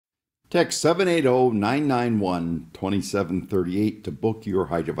Text 780-991-2738 to book your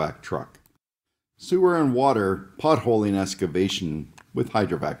Hydrovac truck. Sewer and water potholing excavation with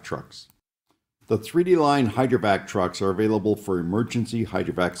Hydrovac trucks. The 3D Line Hydrovac trucks are available for emergency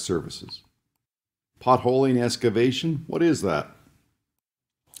Hydrovac services. Potholing excavation, what is that?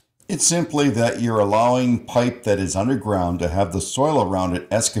 It's simply that you're allowing pipe that is underground to have the soil around it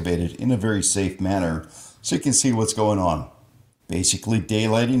excavated in a very safe manner so you can see what's going on. Basically,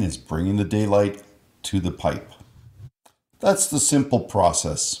 daylighting is bringing the daylight to the pipe. That's the simple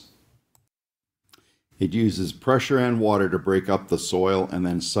process. It uses pressure and water to break up the soil and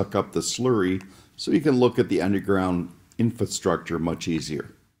then suck up the slurry so you can look at the underground infrastructure much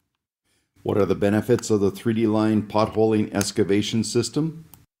easier. What are the benefits of the 3D Line potholing excavation system?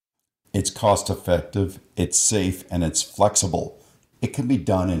 It's cost effective, it's safe, and it's flexible. It can be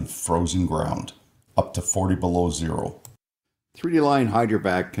done in frozen ground, up to 40 below zero. 3D Line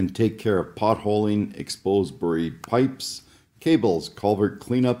Hydrovac can take care of potholing, exposed buried pipes, cables, culvert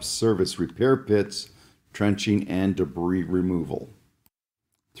cleanups, service repair pits, trenching, and debris removal.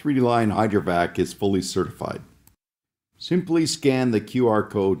 3D Line Hydrovac is fully certified. Simply scan the QR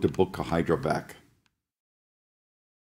code to book a Hydrovac.